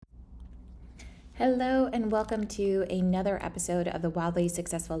Hello, and welcome to another episode of the Wildly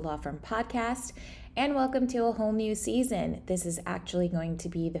Successful Law Firm podcast, and welcome to a whole new season. This is actually going to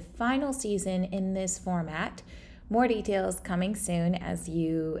be the final season in this format. More details coming soon as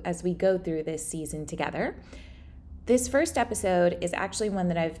we go through this season together. This first episode is actually one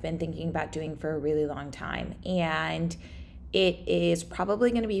that I've been thinking about doing for a really long time, and it is probably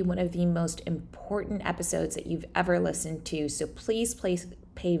going to be one of the most important episodes that you've ever listened to, so please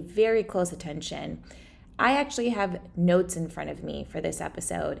pay very close attention. I actually have notes in front of me for this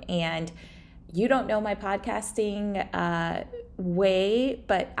episode, and you don't know my podcasting way,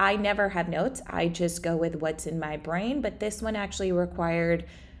 but I never have notes. I just go with what's in my brain, but this one actually required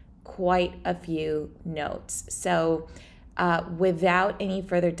quite a few notes. So without any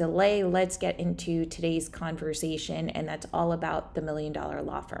further delay, let's get into today's conversation, and that's all about the $1 Million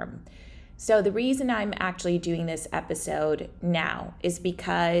Law Firm. So the reason I'm actually doing this episode now is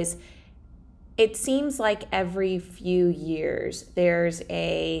because it seems like every few years there's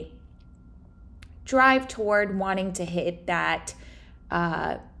a drive toward wanting to hit that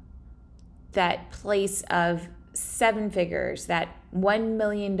place of seven figures, that $1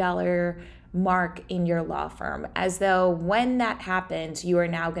 million mark in your law firm, as though when that happens, you are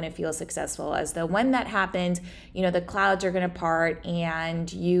now going to feel successful, as though when that happens, the clouds are going to part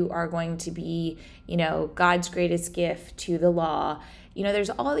and you are going to be, God's greatest gift to the law. There's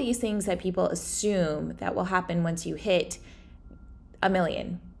all these things that people assume that will happen once you hit $1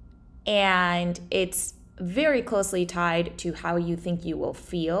 million. And it's very closely tied to how you think you will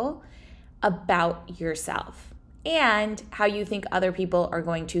feel about yourself and how you think other people are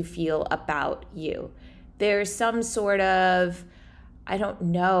going to feel about you. There's some sort of,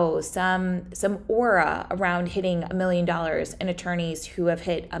 some aura around hitting $1 million and attorneys who have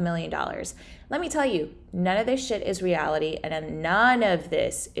hit $1 million. Let me tell you, none of this shit is reality, and none of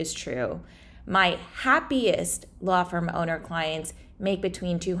this is true. My happiest law firm owner clients make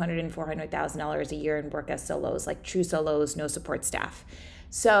between $200,000 and $400,000 a year and work as solos, like true solos, no support staff.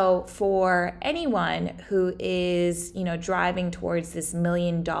 So for anyone who is, driving towards this $1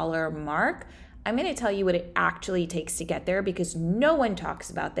 million mark, I'm going to tell you what it actually takes to get there, because no one talks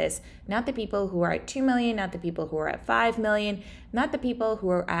about this. Not the people who are at 2 million, not the people who are at 5 million, not the people who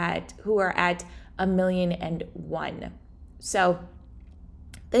are at $1,000,001. So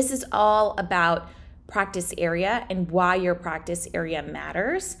this is all about practice area and why your practice area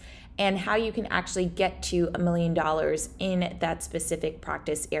matters, and how you can actually get to $1 million in that specific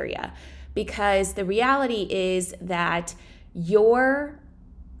practice area. Because the reality is that your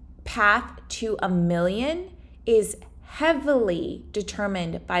path to $1 million is heavily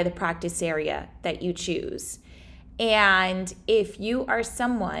determined by the practice area that you choose. And if you are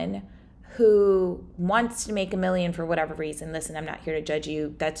someone who wants to make $1 million for whatever reason, listen, I'm not here to judge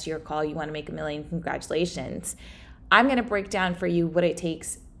you. That's your call. You want to make $1 million, congratulations. I'm going to break down for you what it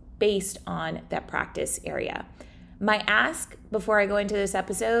takes based on that practice area. My ask before I go into this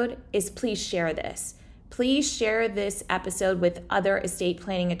episode is please share this. Please share this episode with other estate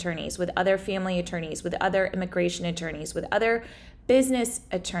planning attorneys, with other family attorneys, with other immigration attorneys, with other business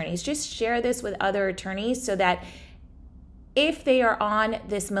attorneys. Just share this with other attorneys so that if they are on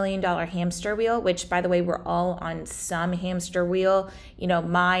this $1 million hamster wheel, which by the way, we're all on some hamster wheel,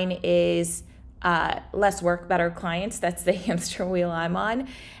 mine is less work, better clients. That's the hamster wheel I'm on.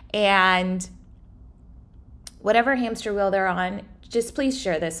 And whatever hamster wheel they're on, just please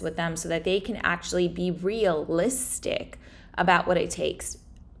share this with them so that they can actually be realistic about what it takes.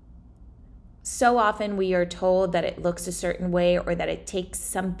 So often we are told that it looks a certain way or that it takes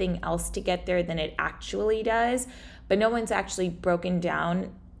something else to get there than it actually does, but no one's actually broken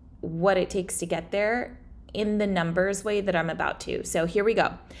down what it takes to get there in the numbers way that I'm about to. So here we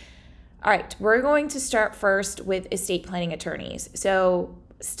go. All right, we're going to start first with estate planning attorneys. So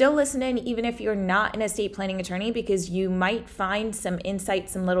still listen in even if you're not an estate planning attorney, because you might find some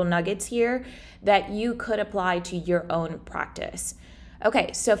insights, some little nuggets here that you could apply to your own practice.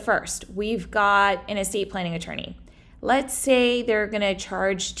 Okay, so first, we've got an estate planning attorney. Let's say they're going to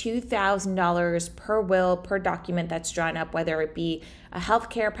charge $2,000 per will, per document that's drawn up, whether it be a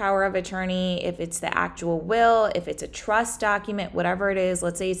healthcare power of attorney, if it's the actual will, if it's a trust document, whatever it is,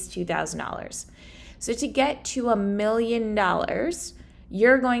 let's say it's $2,000. So to get to $1 million,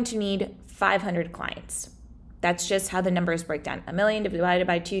 you're going to need 500 clients. That's just how the numbers break down. 1 million divided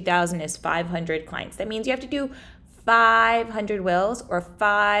by 2,000 is 500 clients. That means you have to do 500 wills or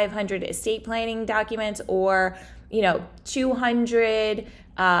 500 estate planning documents or 200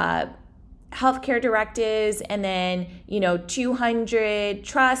 healthcare directives, and then 200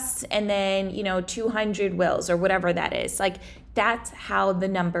 trusts, and then 200 wills or whatever that is. Like, That's how the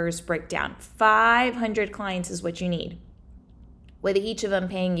numbers break down. 500 clients is what you need, with each of them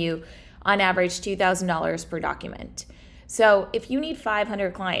paying you on average $2,000 per document. So if you need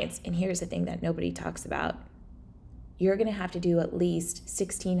 500 clients, and here's the thing that nobody talks about, you're going to have to do at least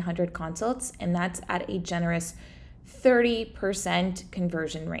 1,600 consults, and that's at a generous 30%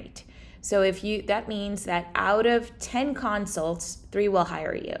 conversion rate. So that means that out of 10 consults, 3 will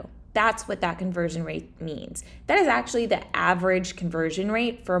hire you. That's what that conversion rate means. That is actually the average conversion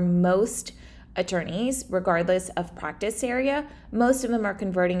rate for most attorneys, regardless of practice area. Most of them are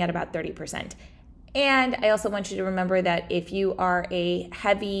converting at about 30%. And I also want you to remember that if you are a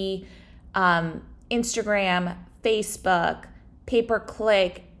heavy Instagram, Facebook,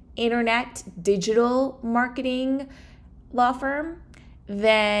 pay-per-click, internet, digital marketing law firm,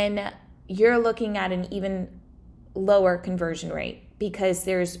 then you're looking at an even lower conversion rate because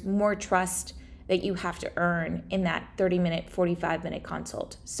there's more trust that you have to earn in that 30-minute, 45-minute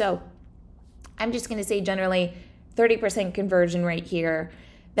consult. So I'm just going to say generally 30% conversion rate here.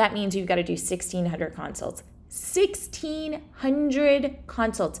 That means you've got to do 1,600 consults. 1,600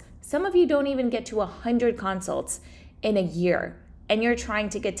 consults. Some of you don't even get to 100 consults in a year, and you're trying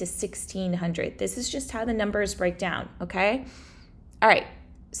to get to 1,600. This is just how the numbers break down, okay? All right,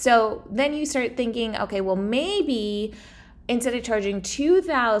 so then you start thinking, okay, well, maybe instead of charging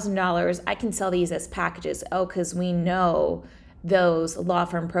 $2,000, I can sell these as packages. Oh, because we know those law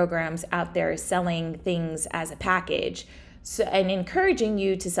firm programs out there selling things as a package, so, and encouraging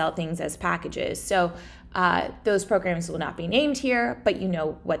you to sell things as packages. So those programs will not be named here, but you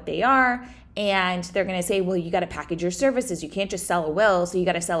know what they are. And they're going to say, well, you got to package your services. You can't just sell a will. So you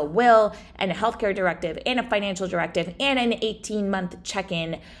got to sell a will and a healthcare directive and a financial directive and an 18-month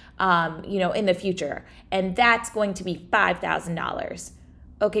check-in, in the future. And that's going to be $5,000.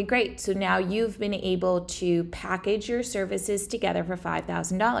 Okay, great. So now you've been able to package your services together for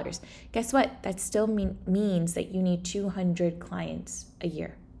 $5,000. Guess what? That still means that you need 200 clients a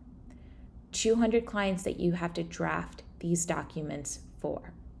year. 200 clients that you have to draft these documents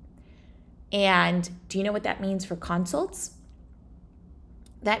for. And do you know what that means for consults?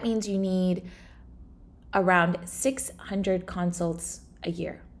 That means you need around 600 consults a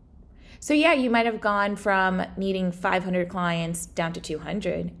year. So yeah, you might have gone from needing 500 clients down to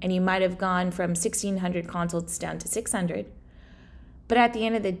 200, and you might have gone from 1,600 consults down to 600. But at the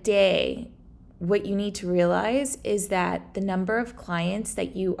end of the day, what you need to realize is that the number of clients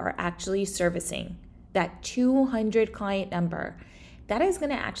that you are actually servicing, that 200 client number, that is going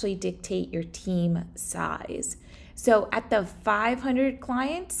to actually dictate your team size. So at the 500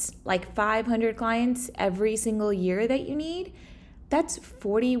 clients, like 500 clients every single year that you need, that's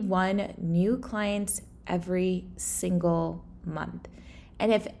 41 new clients every single month.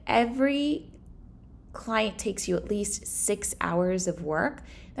 And if every client takes you at least 6 hours of work,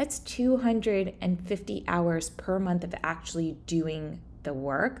 that's 250 hours per month of actually doing the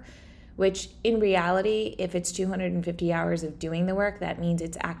work, which in reality, if it's 250 hours of doing the work, that means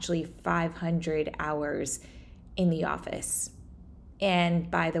it's actually 500 hours in the office.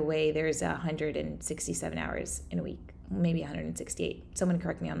 And by the way, there's 167 hours in a week. Maybe 168. Someone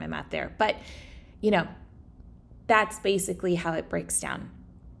correct me on my math there. But, that's basically how it breaks down.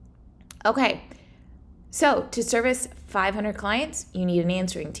 Okay, so to service 500 clients, you need an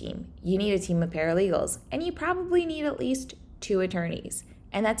answering team. You need a team of paralegals, and you probably need at least 2 attorneys.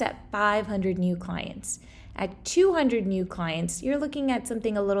 And that's at 500 new clients. At 200 new clients, you're looking at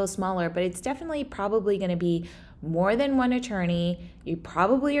something a little smaller, but it's definitely probably going to be more than 1 attorney. You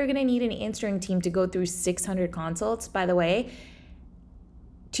probably are going to need an answering team to go through 600 consults. By the way,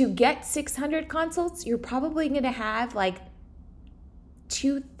 to get 600 consults, you're probably going to have like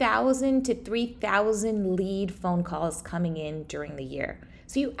 2,000 to 3,000 lead phone calls coming in during the year.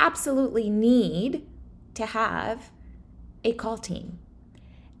 So you absolutely need to have a call team.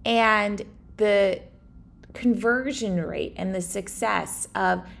 And the conversion rate and the success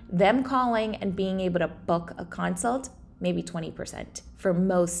of them calling and being able to book a consult, maybe 20% for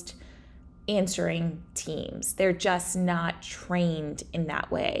most answering teams. They're just not trained in that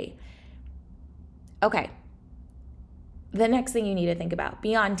way. Okay. The next thing you need to think about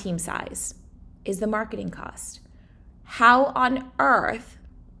beyond team size is the marketing cost. How on earth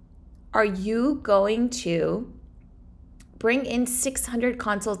are you going to bring in 600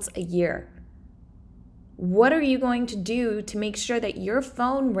 consults a year? What are you going to do to make sure that your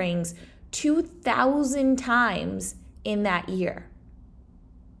phone rings 2,000 times in that year?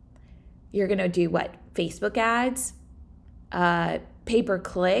 You're going to do what? Facebook ads?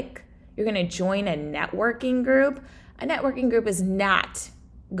 Pay-per-click? You're going to join a networking group? A networking group is not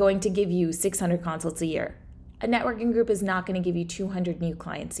going to give you 600 consults a year. a networking group is not going to give you 200 new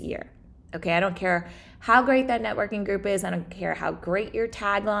clients a year. Okay, I don't care how great that networking group is. I don't care how great your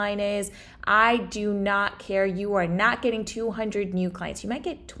tagline is. I do not care. You are not getting 200 new clients. You might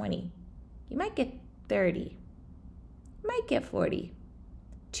get 20. You might get 30. You might get 40.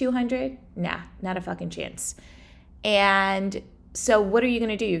 200? Nah, not a fucking chance. And so what are you going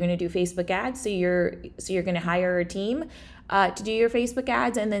to do? You're going to do Facebook ads. So you're going to hire a team to do your Facebook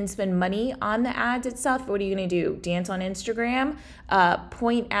ads and then spend money on the ads itself. What are you going to do? Dance on Instagram,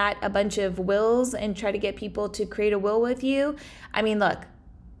 point at a bunch of wills and try to get people to create a will with you? I mean, look,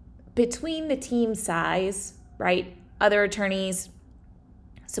 between the team size, right? Other attorneys,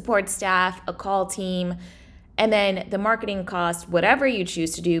 support staff, a call team, and then the marketing cost, whatever you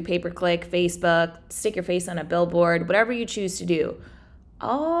choose to do, pay-per-click, Facebook, stick your face on a billboard, whatever you choose to do,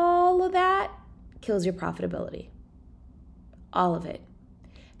 all of that kills your profitability. All of it.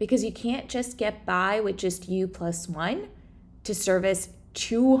 Because you can't just get by with just you plus one to service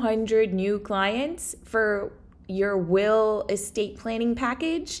 200 new clients for your will estate planning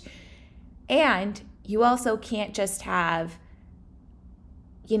package. And you also can't just have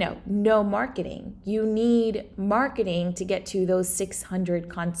no marketing. You need marketing to get to those 600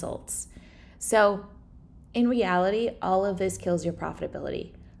 consults. So in reality, all of this kills your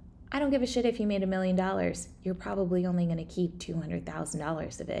profitability. I don't give a shit if you made $1 million. You're probably only going to keep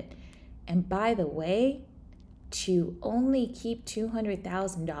 $200,000 of it. And by the way, to only keep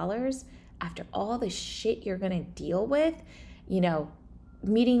 $200,000 after all the shit you're going to deal with,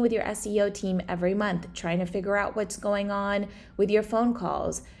 meeting with your SEO team every month, trying to figure out what's going on with your phone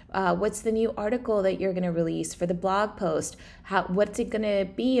calls, what's the new article that you're going to release for the blog post, what's it going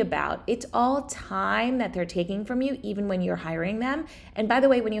to be about. It's all time that they're taking from you, even when you're hiring them. And by the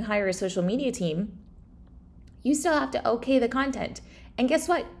way, when you hire a social media team, you still have to okay the content. And guess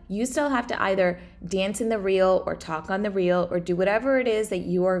what? You still have to either dance in the reel or talk on the reel or do whatever it is that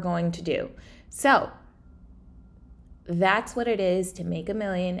you are going to do. So that's what it is to make $1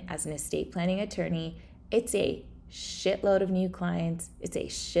 million as an estate planning attorney. It's a shitload of new clients. It's a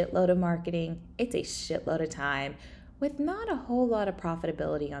shitload of marketing. It's a shitload of time with not a whole lot of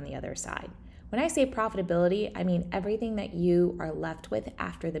profitability on the other side. When I say profitability, I mean everything that you are left with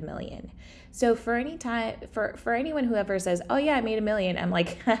after the $1 million. So for anyone who ever says, "Oh yeah, I made $1 million," I'm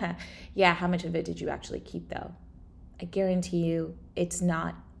like, yeah, how much of it did you actually keep though? I guarantee you it's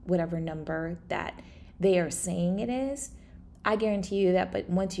not whatever number that they are saying it is. I guarantee you that, but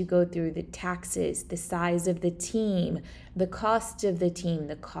once you go through the taxes, the size of the team, the cost of the team,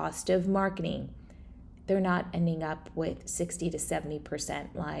 the cost of marketing, they're not ending up with 60 to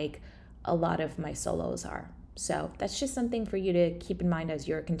 70% like a lot of my solos are. So that's just something for you to keep in mind as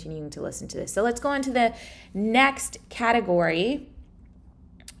you're continuing to listen to this. So let's go on to the next category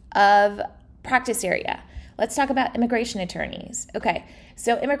of practice area. Let's talk about immigration attorneys. Okay,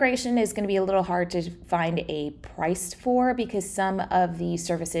 so immigration is going to be a little hard to find a price for because some of the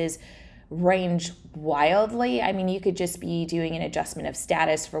services range wildly. I mean, you could just be doing an adjustment of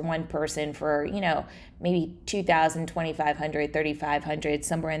status for one person for, maybe $2,000, $2,500, $3,500,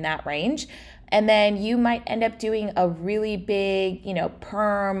 somewhere in that range. And then you might end up doing a really big,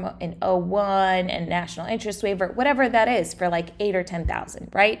 perm, an O1, and national interest waiver, whatever that is, for like $8,000 or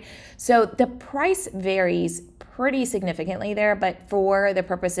 $10,000, right? So the price varies pretty significantly there, but for the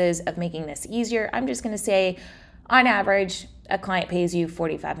purposes of making this easier, I'm just going to say, on average, a client pays you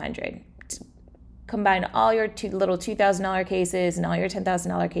 $4,500. Combine all your little $2,000 cases and all your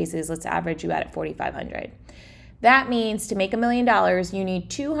 $10,000 cases, let's average you out at $4,500. That means to make $1 million, you need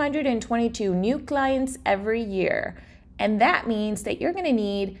 222 new clients every year. And that means that you're going to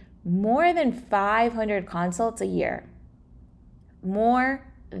need more than 500 consults a year. More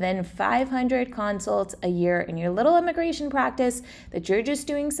than 500 consults a year in your little immigration practice that you're just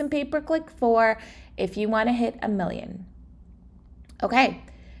doing some pay-per-click for if you want to hit $1 million. Okay,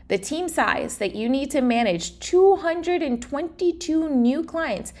 the team size that you need to manage 222 new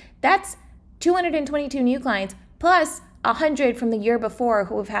clients. That's 222 new clients plus 100 from the year before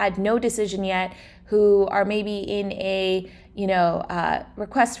who have had no decision yet, who are maybe in a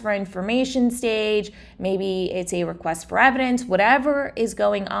request for information stage, maybe it's a request for evidence, whatever is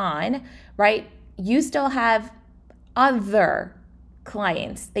going on, right? You still have other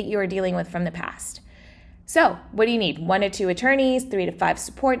clients that you are dealing with from the past. So what do you need? 1 to 2 attorneys, 3 to 5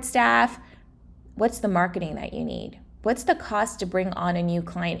 support staff. What's the marketing that you need? What's the cost to bring on a new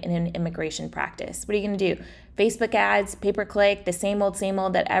client in an immigration practice? What are you going to do? Facebook ads, pay-per-click, the same old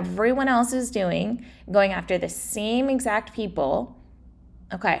that everyone else is doing, going after the same exact people.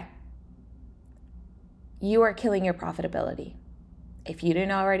 Okay. You are killing your profitability if you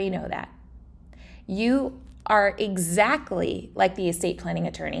didn't already know that. You are exactly like the estate planning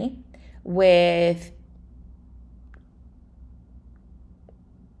attorney with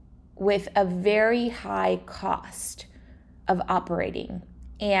a very high cost of operating,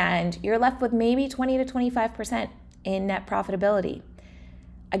 and you're left with maybe 20 to 25% in net profitability.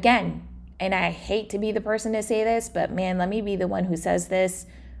 Again, and I hate to be the person to say this, but man, let me be the one who says this.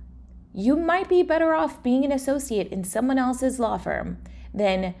 You might be better off being an associate in someone else's law firm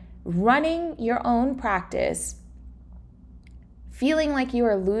than running your own practice, feeling like you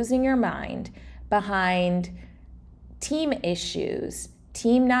are losing your mind behind team issues,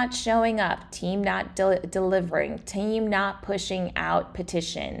 team not showing up, team not delivering, team not pushing out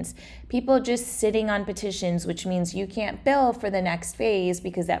petitions, people just sitting on petitions, which means you can't bill for the next phase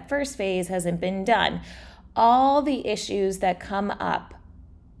because that first phase hasn't been done. All the issues that come up,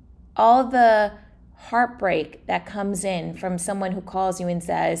 all the heartbreak that comes in from someone who calls you and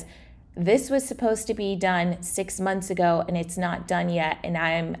says, this was supposed to be done 6 months ago and it's not done yet, and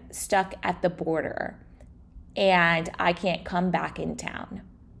I'm stuck at the border and I can't come back in town.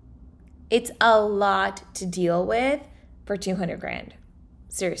 It's a lot to deal with for 200 grand.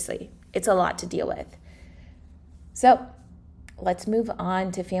 Seriously, it's a lot to deal with. So let's move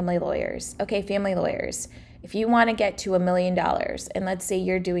on to family lawyers. Okay, family lawyers. If you want to get to $1 million, and let's say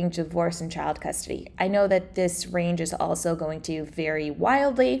you're doing divorce and child custody, I know that this range is also going to vary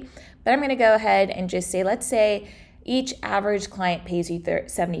wildly, but I'm going to go ahead and just say, let's say each average client pays you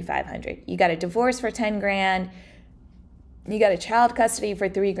 $7,500. You got a divorce for 10 grand. You got a child custody for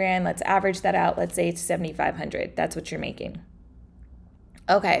 3 grand. Let's average that out. Let's say it's 7,500. That's what you're making.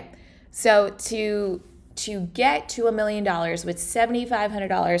 Okay. So to get to $1 million with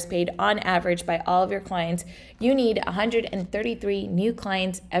 $7,500 paid on average by all of your clients, you need 133 new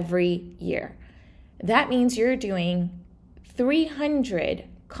clients every year. That means you're doing 300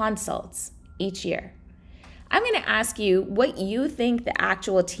 consults each year. I'm going to ask you what you think the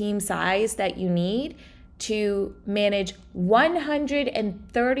actual team size that you need to manage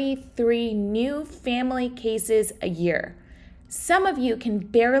 133 new family cases a year. Some of you can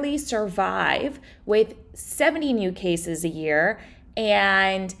barely survive with 70 new cases a year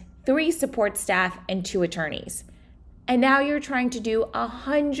and 3 support staff and 2 attorneys. And now you're trying to do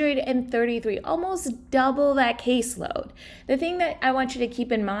 133, almost double that caseload. The thing that I want you to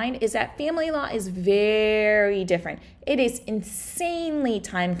keep in mind is that family law is very different. It is insanely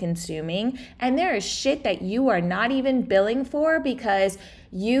time consuming, and there is shit that you are not even billing for because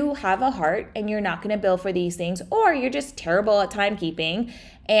you have a heart and you're not going to bill for these things, or you're just terrible at timekeeping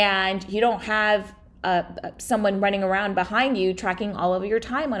and you don't have someone running around behind you tracking all of your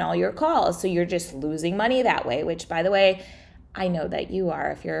time on all your calls. So you're just losing money that way, which, by the way, I know that you are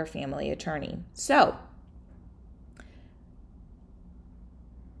if you're a family attorney. So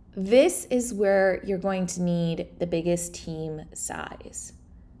this is where you're going to need the biggest team size.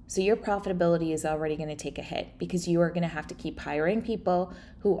 So your profitability is already going to take a hit because you are going to have to keep hiring people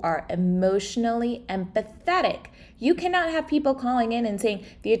who are emotionally empathetic. You cannot have people calling in and saying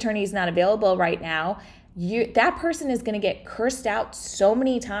the attorney is not available right now. That person is going to get cursed out so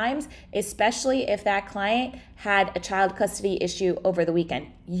many times, especially if that client had a child custody issue over the weekend.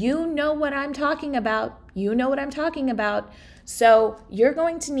 You know what I'm talking about. So you're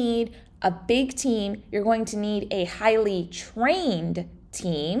going to need a big team. You're going to need a highly trained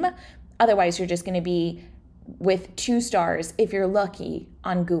team. Otherwise, you're just going to be with 2 stars if you're lucky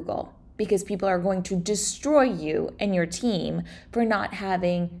on Google, because people are going to destroy you and your team for not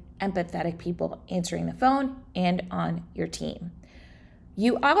having empathetic people answering the phone and on your team.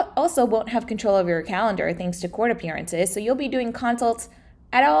 You also won't have control over your calendar thanks to court appearances, so you'll be doing consults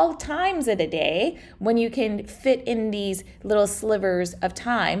at all times of the day when you can fit in these little slivers of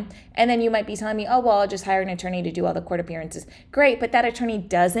time. And then you might be telling me, oh, well, I'll just hire an attorney to do all the court appearances. Great, but that attorney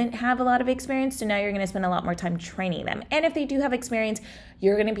doesn't have a lot of experience, so now you're going to spend a lot more time training them. And if they do have experience,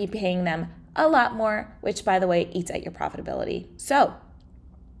 you're going to be paying them a lot more, which, by the way, eats at your profitability. So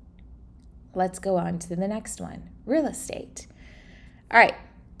let's go on to the next one, real estate. All right,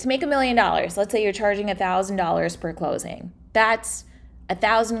 to make $1 million, let's say you're charging $1,000 per closing. That's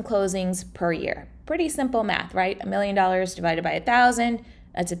 1,000 closings per year. Pretty simple math, right? $1 million divided by 1,000,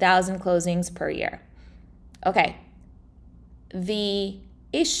 that's 1,000 closings per year. Okay. The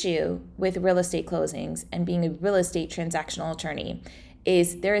issue with real estate closings and being a real estate transactional attorney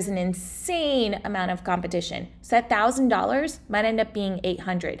is there is an insane amount of competition. So that $1,000 might end up being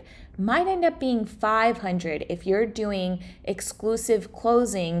 $800, might end up being $500 if you're doing exclusive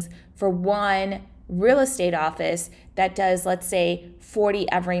closings for one real estate office that does, let's say, 40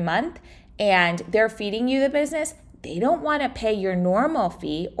 every month, and they're feeding you the business. they don't want to pay your normal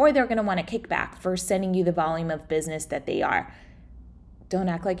fee, or they're going to want a kickback for sending you the volume of business that they are. Don't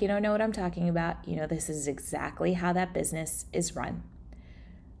act like you don't know what I'm talking about. You know, this is exactly how that business is run.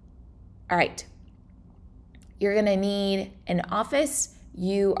 All right. You're going to need an office.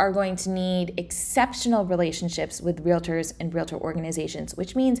 You are going to need exceptional relationships with realtors and realtor organizations,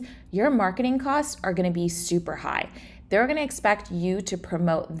 which means your marketing costs are going to be super high. They're going to expect you to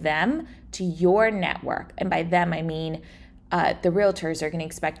promote them to your network. And by them, I mean the realtors are going to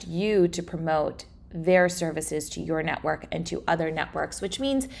expect you to promote their services to your network and to other networks, which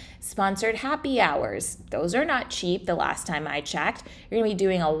means sponsored happy hours. Those are not cheap the last time I checked. You're going to be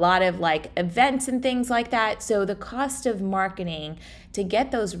doing a lot of like events and things like that. So the cost of marketing to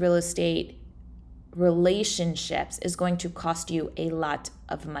get those real estate relationships is going to cost you a lot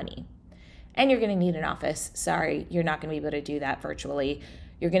of money. And you're going to need an office. Sorry, you're not going to be able to do that virtually.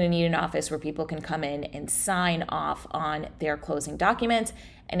 You're going to need an office where people can come in and sign off on their closing documents.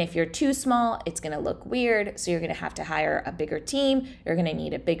 And if you're too small, it's going to look weird. So you're going to have to hire a bigger team. You're going to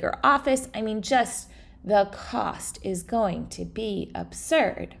need a bigger office. I mean, just the cost is going to be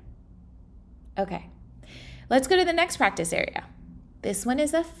absurd. Okay, let's go to the next practice area. This one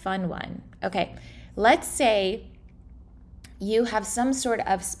is a fun one. Okay, let's say you have some sort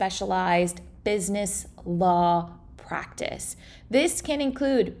of specialized business law practice. This can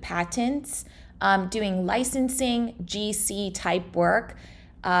include patents, doing licensing, GC type work.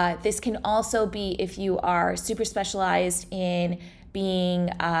 This can also be if you are super specialized in being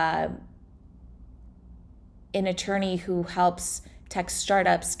an attorney who helps tech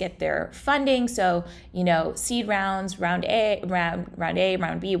startups get their funding. So, you know, seed rounds, round A,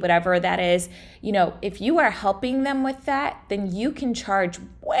 round B, whatever that is. You know, if you are helping them with that, then you can charge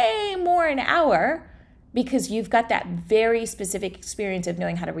way more an hour because you've got that very specific experience of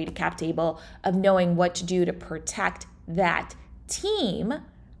knowing how to read a cap table, of knowing what to do to protect that team.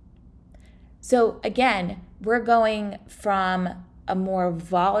 So again, we're going from a more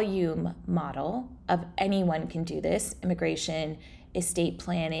volume model of anyone can do this, immigration, estate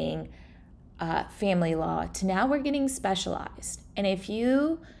planning, family law, to now we're getting specialized. And if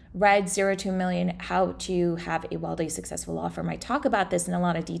you read 0 to a Million, How to Have a Wildly Successful Law Firm, I talk about this in a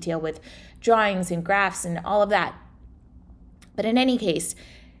lot of detail with drawings and graphs and all of that. But in any case,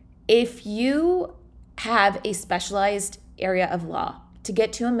 if you have a specialized area of law, to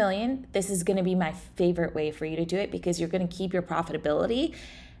get to $1 million, this is going to be my favorite way for you to do it because you're going to keep your profitability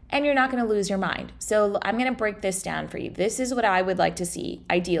and you're not going to lose your mind. So I'm going to break this down for you. This is what I would like to see,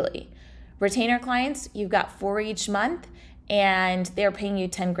 ideally. Retainer clients, you've got 4 each month, and they're paying you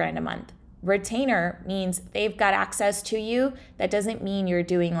 10 grand a month. Retainer means they've got access to you. That doesn't mean you're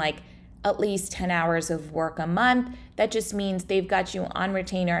doing like at least 10 hours of work a month. That just means they've got you on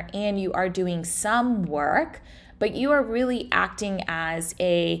retainer and you are doing some work, but you are really acting as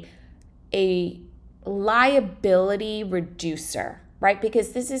a liability reducer, right?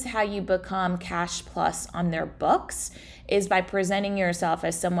 Because this is how you become cash plus on their books, is by presenting yourself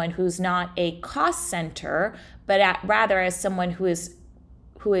as someone who's not a cost center, but rather as someone who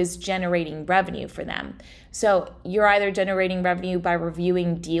is generating revenue for them. So you're either generating revenue by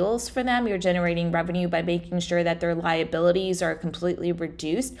reviewing deals for them, you're generating revenue by making sure that their liabilities are completely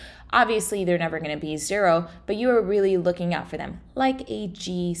reduced. Obviously, they're never going to be zero, but you are really looking out for them like a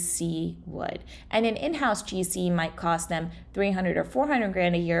GC would. And an in-house GC might cost them $300 or $400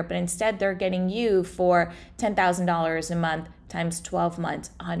 grand a year, but instead they're getting you for $10,000 a month times 12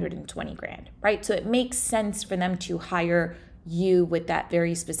 months, 120 grand, right? So it makes sense for them to hire you with that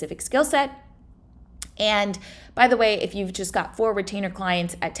very specific skill set. And by the way, if you've just got 4 retainer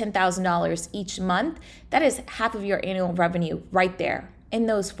clients at $10,000 each month, that is half of your annual revenue right there in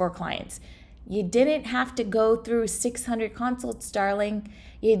those 4 clients. You didn't have to go through 600 consults, darling.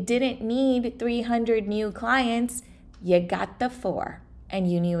 You didn't need 300 new clients. You got the 4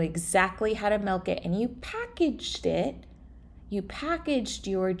 and you knew exactly how to milk it, and you packaged it. You packaged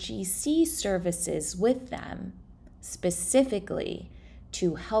your GC services with them specifically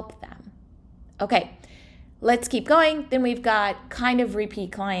to help them. Okay, let's keep going. Then we've got kind of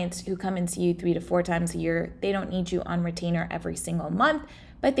repeat clients who come and see you 3 to 4 times a year. They don't need you on retainer every single month,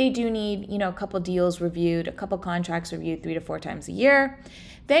 but they do need, a couple deals reviewed, a couple contracts reviewed 3 to 4 times a year.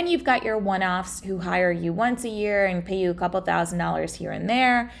 Then you've got your one-offs who hire you once a year and pay you a couple $1,000s here and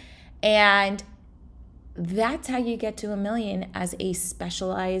there. And that's how you get to $1 million as a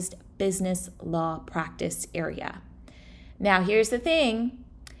specialized business law practice area. Now, here's the thing.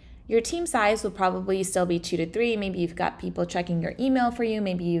 Your team size will probably still be 2 to 3. Maybe you've got people checking your email for you.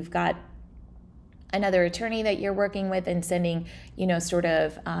 Maybe you've got another attorney that you're working with and sending,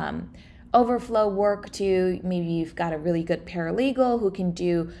 overflow work to maybe you've got a really good paralegal who can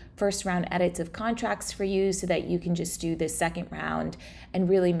do first round edits of contracts for you so that you can just do the second round and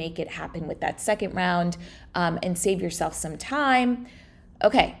really make it happen with that second round, and save yourself some time.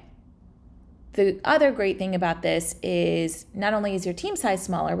 Okay. The other great thing about this is not only is your team size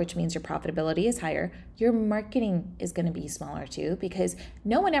smaller, which means your profitability is higher, your marketing is going to be smaller too, because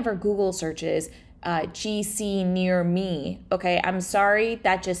no one ever Google searches GC near me. Okay, I'm sorry,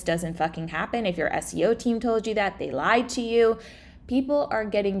 that just doesn't fucking happen. If your SEO team told you that, they lied to you. People are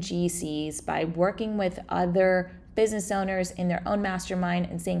getting GCs by working with other business owners in their own mastermind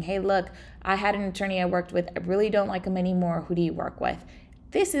and saying, hey, look, I had an attorney I worked with. I really don't like him anymore. Who do you work with?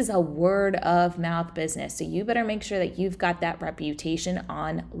 This is a word of mouth business. So you better make sure that you've got that reputation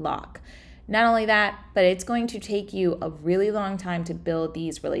on lock. Not only that, but it's going to take you a really long time to build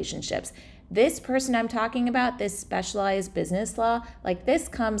these relationships. This person I'm talking about, this specialized business law, like this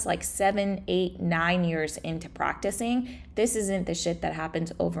comes like 7, 8, 9 years into practicing. This isn't the shit that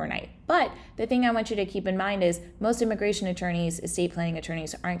happens overnight. But the thing I want you to keep in mind is most immigration attorneys, estate planning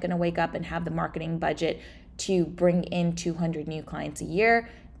attorneys aren't going to wake up and have the marketing budget to bring in 200 new clients a year.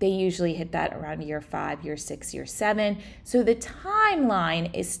 They usually hit that around year 5, year 6, year 7. So the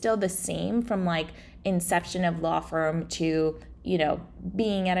timeline is still the same from like inception of law firm to,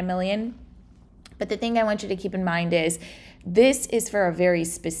 being at $1 million. But the thing I want you to keep in mind is this is for a very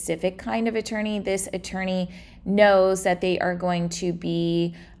specific kind of attorney. This attorney knows that they are going to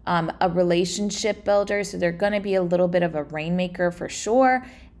be a relationship builder. So they're going to be a little bit of a rainmaker for sure.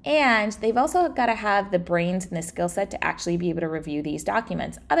 And they've also got to have the brains and the skill set to actually be able to review these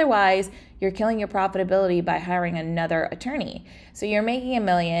documents. Otherwise, you're killing your profitability by hiring another attorney. So you're making $1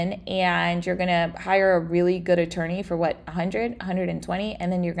 million and you're going to hire a really good attorney for 100, 120,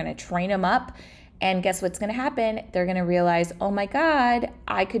 and then you're going to train them up. And guess what's going to happen? They're going to realize, oh my God,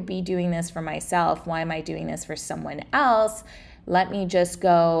 I could be doing this for myself. Why am I doing this for someone else? Let me just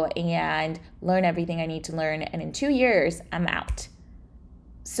go and learn everything I need to learn. And in 2 years, I'm out.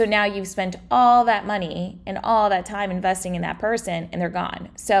 So now you've spent all that money and all that time investing in that person and they're gone.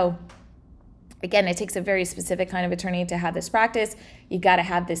 So again, it takes a very specific kind of attorney to have this practice. You got to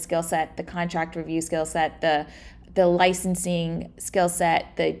have this skill set, the contract review skill set, the licensing skill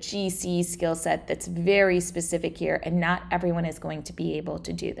set, the GC skill set that's very specific here, and not everyone is going to be able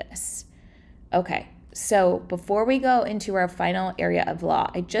to do this. Okay, so before we go into our final area of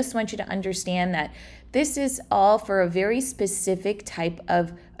law, I just want you to understand that this is all for a very specific type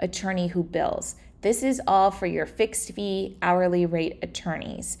of attorney who bills. This is all for your fixed fee, hourly rate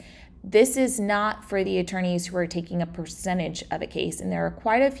attorneys. This is not for the attorneys who are taking a percentage of a case, and there are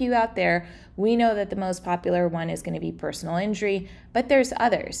quite a few out there. We know that the most popular one is going to be personal injury, but there's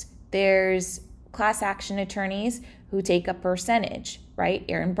others. There's class action attorneys who take a percentage, right?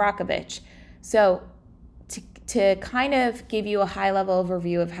 Erin Brockovich. So to kind of give you a high-level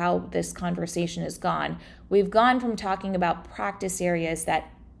overview of how this conversation has gone, we've gone from talking about practice areas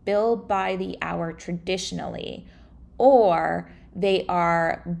that bill by the hour traditionally, or they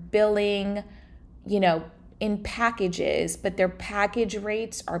are billing, in packages, but their package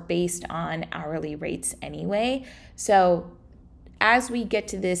rates are based on hourly rates anyway. So as we get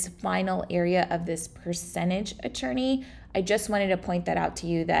to this final area of this percentage attorney, I just wanted to point that out to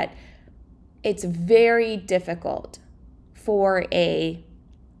you that it's very difficult for a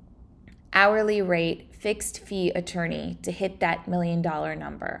hourly rate fixed fee attorney to hit that $1 million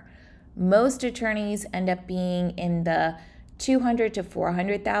number. Most attorneys end up being in the $200,000 to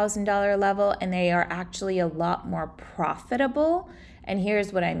 $400,000 level, and they are actually a lot more profitable. And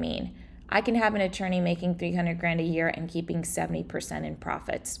here's what I mean. I can have an attorney making $300,000 a year and keeping 70% in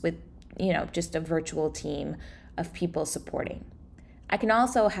profits with, just a virtual team of people supporting. I can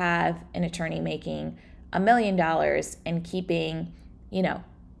also have an attorney making $1 million and keeping,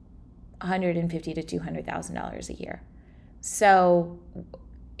 $150,000 to $200,000 a year. So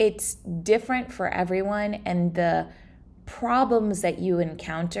it's different for everyone, and the problems that you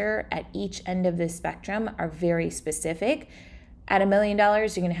encounter at each end of the spectrum are very specific. At $1 million, you're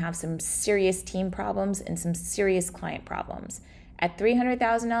going to have some serious team problems and some serious client problems. At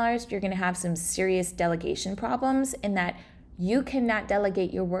 $300,000, you're going to have some serious delegation problems in that you cannot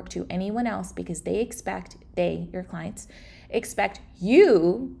delegate your work to anyone else because your clients, expect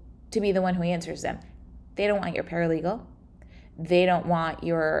you to be the one who answers them. They don't want your paralegal. They don't want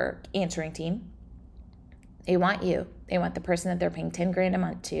your answering team. They want you. They want the person that they're paying $10,000 a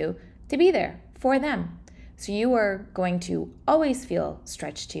month to be there for them. So you are going to always feel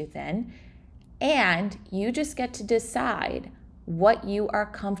stretched too thin, and you just get to decide what you are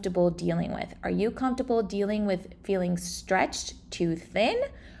comfortable dealing with. Are you comfortable dealing with feeling stretched too thin,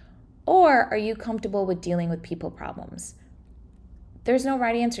 Or are you comfortable with dealing with people problems? There's no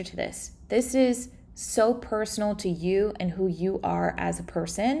right answer to this. This is so personal to you and who you are as a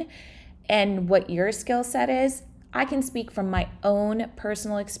person and what your skill set is. I can speak from my own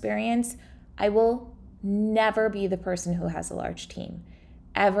personal experience. I will never be the person who has a large team.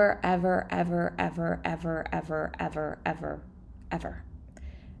 Ever, ever, ever, ever, ever, ever, ever, ever, ever.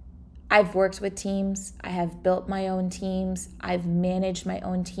 I've worked with teams. I have built my own teams. I've managed my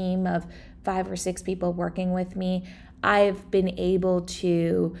own team of 5 or 6 people working with me. I've been able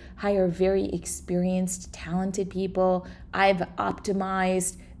to hire very experienced, talented people. I've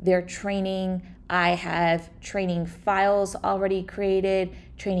optimized their training. I have training files already created,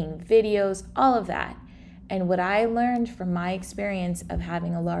 training videos, all of that. And what I learned from my experience of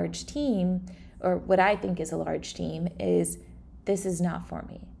having a large team, or what I think is a large team, is this is not for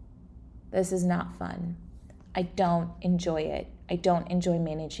me. This is not fun. I don't enjoy it. I don't enjoy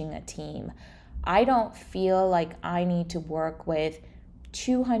managing a team. I don't feel like I need to work with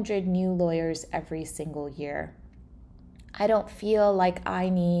 200 new lawyers every single year. I don't feel like I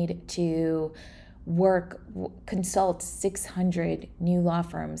need to consult 600 new law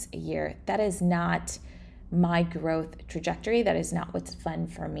firms a year. That is not my growth trajectory. That is not what's fun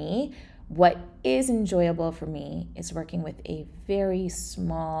for me. What is enjoyable for me is working with a very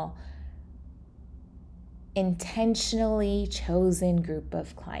small, intentionally chosen group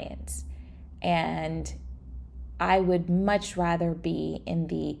of clients. And I would much rather be in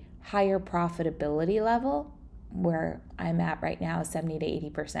the higher profitability level where I'm at right now, 70 to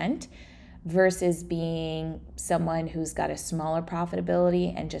 80%, versus being someone who's got a smaller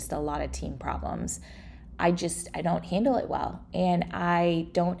profitability and just a lot of team problems. I don't handle it well, and I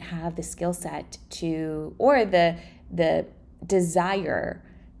don't have the skill set or the desire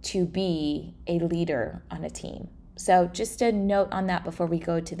to be a leader on a team. So just a note on that before we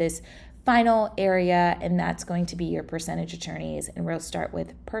go to this final area, and that's going to be your percentage attorneys, and we'll start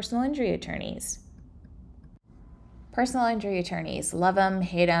with personal injury attorneys. Personal injury attorneys, love them,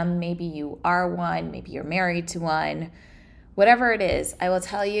 hate them, maybe you are one, maybe you're married to one, whatever it is, I will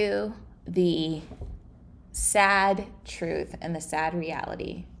tell you the sad truth and the sad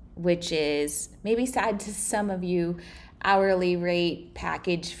reality, which is maybe sad to some of you hourly rate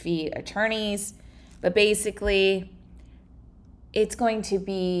package fee attorneys, but basically it's going to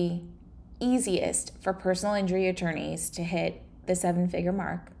be easiest for personal injury attorneys to hit the 7-figure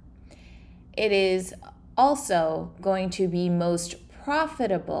mark. It is also going to be most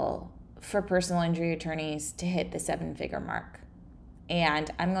profitable for personal injury attorneys to hit the 7-figure mark.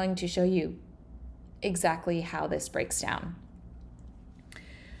 And I'm going to show you exactly how this breaks down.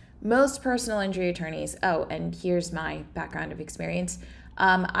 Most personal injury attorneys, and here's my background of experience.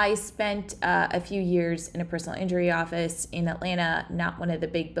 I spent a few years in a personal injury office in Atlanta, not one of the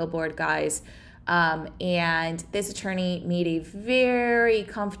big billboard guys. And this attorney made a very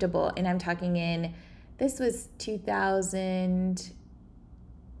comfortable, and I'm talking this was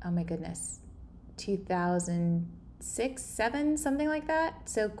 2006, 2007, something like that.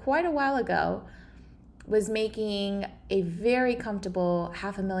 So quite a while ago, was making a very comfortable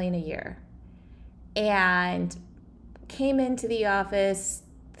 $500,000 a year, and came into the office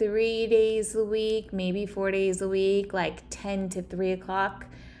 3 days a week, maybe 4 days a week, like 10 to 3 o'clock.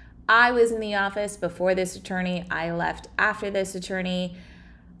 I was in the office before this attorney. I left after this attorney.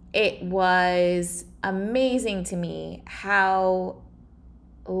 It was amazing to me how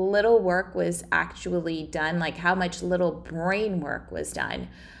little work was actually done, like how much little brain work was done.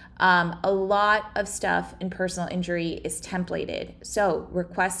 A lot of stuff in personal injury is templated. So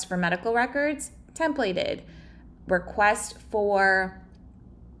requests for medical records, templated. Requests for,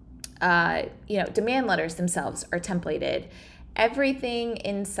 demand letters themselves are templated. Everything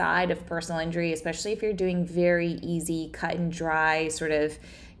inside of personal injury, especially if you're doing very easy, cut and dry sort of,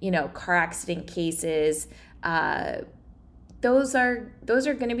 car accident cases, those are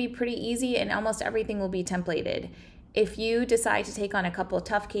going to be pretty easy, and almost everything will be templated. If you decide to take on a couple of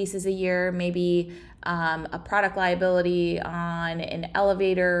tough cases a year, maybe a product liability on an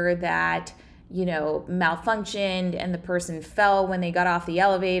elevator that, malfunctioned and the person fell when they got off the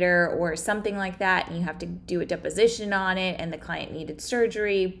elevator or something like that, and you have to do a deposition on it and the client needed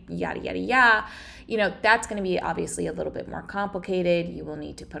surgery, yada, yada, yada, that's going to be obviously a little bit more complicated. You will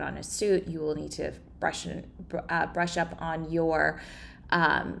need to put on a suit. You will need to brush up on your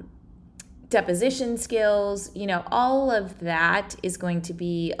deposition skills. All of that is going to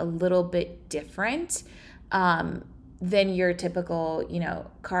be a little bit different than your typical,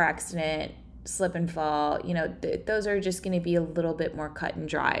 car accident, slip and fall. Those are just going to be a little bit more cut and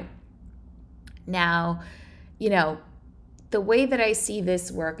dry. Now, the way that I see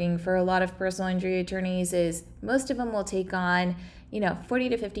this working for a lot of personal injury attorneys is most of them will take on 40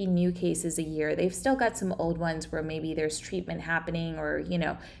 to 50 new cases a year. They've still got some old ones where maybe there's treatment happening, or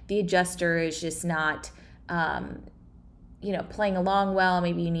the adjuster is just not playing along well.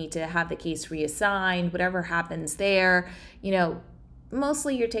 Maybe you need to have the case reassigned, whatever happens there.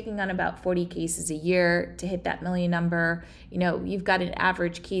 Mostly you're taking on about 40 cases a year to hit that million number. You've got an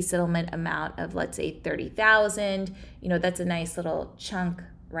average case settlement amount of, let's say, 30,000. That's a nice little chunk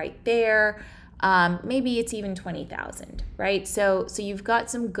right there. Maybe it's even 20,000, right? So you've got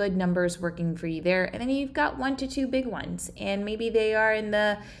some good numbers working for you there. And then you've got 1 to 2 big ones, and maybe they are in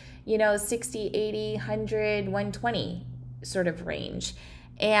the 60, 80, 100, 120 sort of range.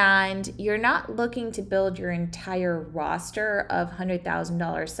 And you're not looking to build your entire roster of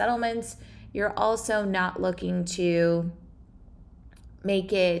 $100,000 settlements. You're also not looking to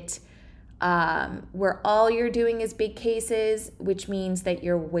make it where all you're doing is big cases, which means that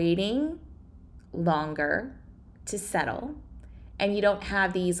you're waiting longer to settle, and you don't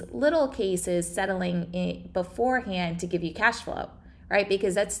have these little cases settling beforehand to give you cash flow, right?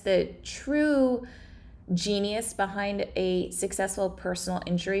 Because that's the true genius behind a successful personal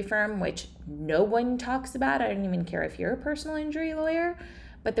injury firm, which no one talks about. I don't even care if you're a personal injury lawyer,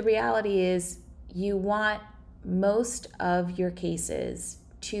 but the reality is you want most of your cases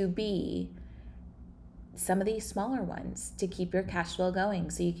to be some of these smaller ones to keep your cash flow going,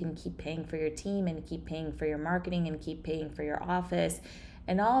 so you can keep paying for your team and keep paying for your marketing and keep paying for your office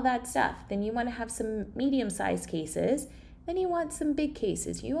and all that stuff. Then you want to have some medium-sized cases. Then you want some big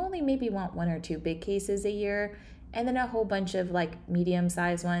cases. You only maybe want 1 or 2 big cases a year, and then a whole bunch of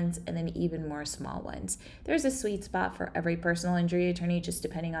medium-sized ones, and then even more small ones. There's a sweet spot for every personal injury attorney, just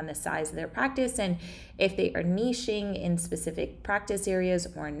depending on the size of their practice and if they are niching in specific practice areas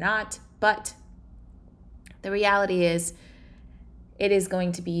or not. But the reality is, it is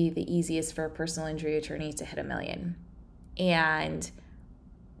going to be the easiest for a personal injury attorney to hit $1 million. And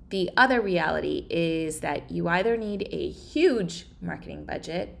the other reality is that you either need a huge marketing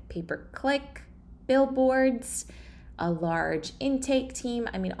budget, pay-per-click, billboards, a large intake team.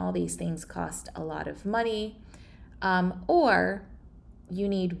 All these things cost a lot of money. Or you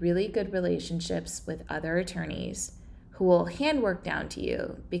need really good relationships with other attorneys who will handwork down to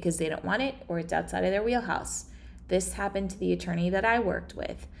you because they don't want it or it's outside of their wheelhouse. This happened to the attorney that I worked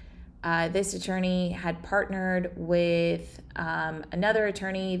with. This attorney had partnered with another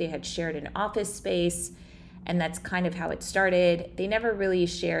attorney. They had shared an office space, and that's kind of how it started. They never really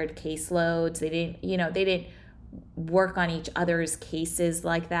shared caseloads. They didn't work on each other's cases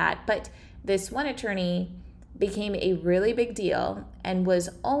like that. But this one attorney became a really big deal and was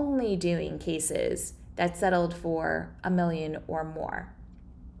only doing cases that settled for $1 million or more.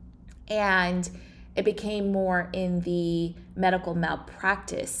 And it became more in the medical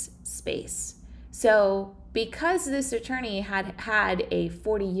malpractice space. So because this attorney had a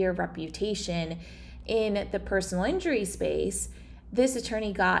 40-year reputation in the personal injury space, this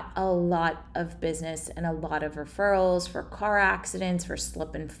attorney got a lot of business and a lot of referrals for car accidents, for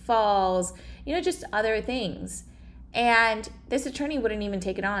slip and falls, just other things. And this attorney wouldn't even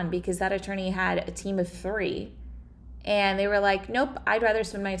take it on because that attorney had a team of 3. And they were like, nope, I'd rather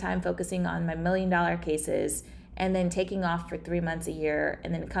spend my time focusing on my $1 million cases and then taking off for 3 months a year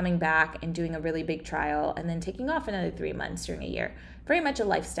and then coming back and doing a really big trial and then taking off another 3 months during a year. Very much a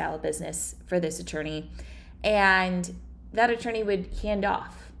lifestyle business for this attorney. And that attorney would hand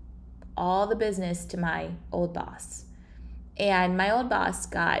off all the business to my old boss. And my old boss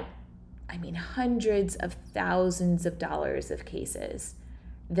got, hundreds of thousands of dollars of cases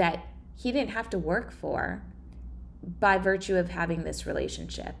that he didn't have to work for by virtue of having this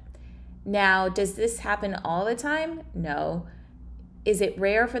relationship. Now, does this happen all the time? No. Is it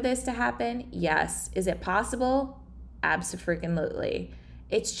rare for this to happen? Yes. Is it possible? Abso-freaking-lutely.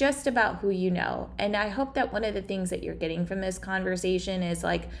 It's just about who you know. And I hope that one of the things that you're getting from this conversation is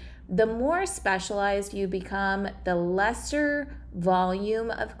the more specialized you become, the lesser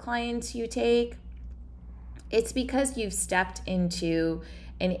volume of clients you take. It's because you've stepped into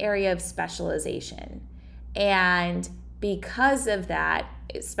an area of specialization. And because of that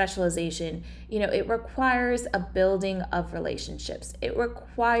specialization, it requires a building of relationships. It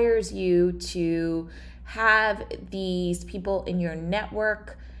requires you to have these people in your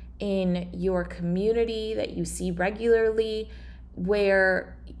network, in your community that you see regularly,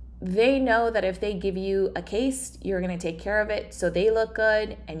 where they know that if they give you a case, you're going to take care of it, so they look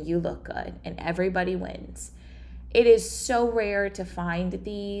good and you look good and everybody wins. It is so rare to find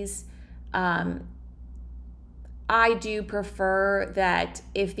these. I do prefer that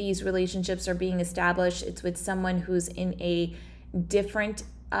if these relationships are being established, it's with someone who's in a different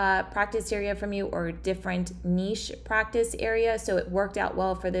practice area from you or a different niche practice area. So it worked out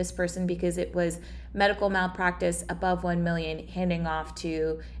well for this person because it was medical malpractice above 1 million handing off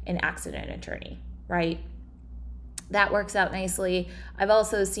to an accident attorney, right? That works out nicely. I've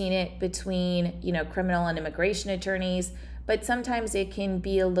also seen it between, criminal and immigration attorneys, but sometimes it can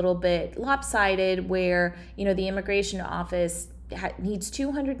be a little bit lopsided where, the immigration office needs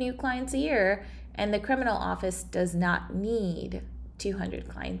 200 new clients a year and the criminal office does not need 200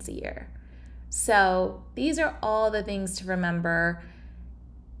 clients a year. So these are all the things to remember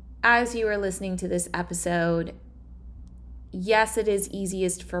as you are listening to this episode. Yes, it is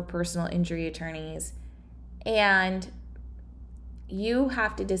easiest for personal injury attorneys, and you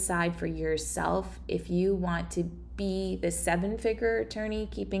have to decide for yourself if you want to be the 7-figure attorney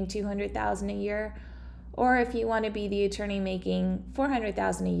keeping $200,000 a year, or if you want to be the attorney making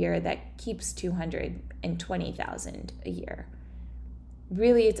 $400,000 a year that keeps $220,000 a year.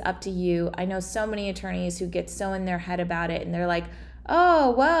 Really, it's up to you. I know so many attorneys who get so in their head about it and they're like,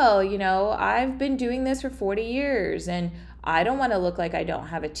 oh, well, I've been doing this for 40 years and I don't want to look like I don't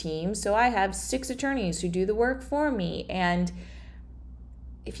have a team, so I have 6 attorneys who do the work for me. And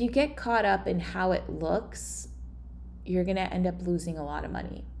if you get caught up in how it looks, you're going to end up losing a lot of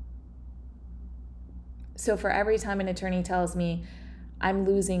money. So for every time an attorney tells me I'm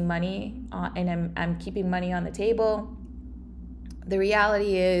losing money and I'm keeping money on the table, the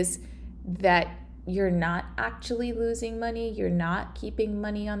reality is that you're not actually losing money. You're not keeping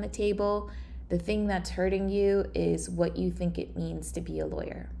money on the table. The thing that's hurting you is what you think it means to be a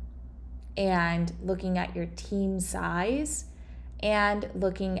lawyer. And looking at your team size and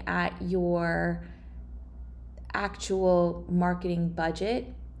looking at your actual marketing budget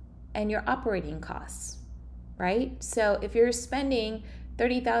and your operating costs, right? So if you're spending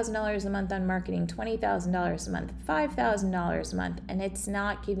 $30,000 a month on marketing, $20,000 a month, $5,000 a month, and it's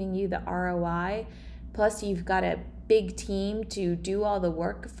not giving you the ROI, plus you've got a big team to do all the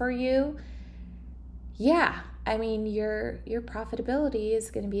work for you, your profitability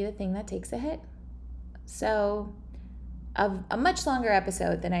is going to be the thing that takes a hit. So a much longer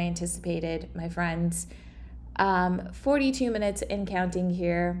episode than I anticipated, my friends. 42 minutes and counting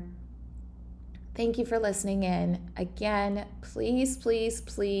here. Thank you for listening in. Again, please, please,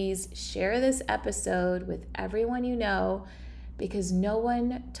 please share this episode with everyone you know, because no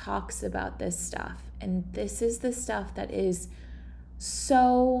one talks about this stuff. And this is the stuff that is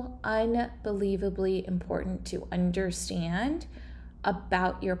so unbelievably important to understand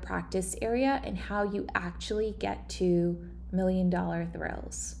about your practice area and how you actually get to $1 million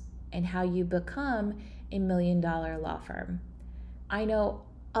thrills and how you become a $1 million law firm. I know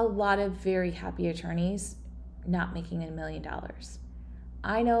a lot of very happy attorneys not making $1 million.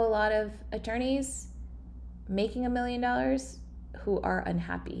 I know a lot of attorneys making $1 million who are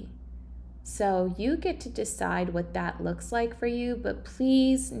unhappy. So you get to decide what that looks like for you, but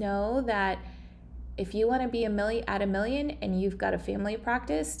please know that if you want to be at $1 million and you've got a family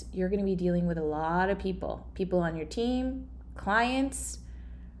practice, you're going to be dealing with a lot of people on your team, clients,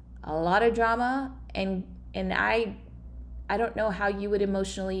 a lot of drama, and I don't know how you would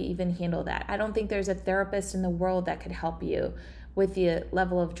emotionally even handle that. I don't think there's a therapist in the world that could help you with the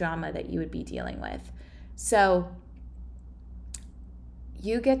level of drama that you would be dealing with. So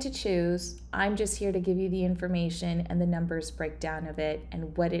you get to choose. I'm just here to give you the information and the numbers breakdown of it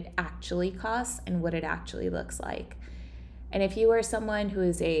and what it actually costs and what it actually looks like. And if you are someone who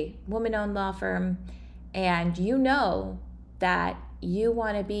is a woman-owned law firm and you know that you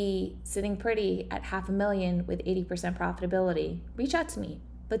want to be sitting pretty at $500,000 with 80% profitability, reach out to me.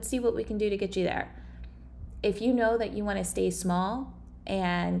 Let's see what we can do to get you there. If you know that you want to stay small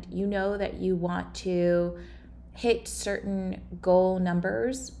and you know that you want to hit certain goal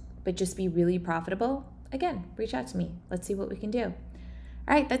numbers, but just be really profitable, again, reach out to me. Let's see what we can do. All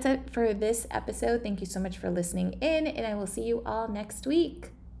right, that's it for this episode. Thank you so much for listening in, and I will see you all next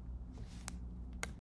week.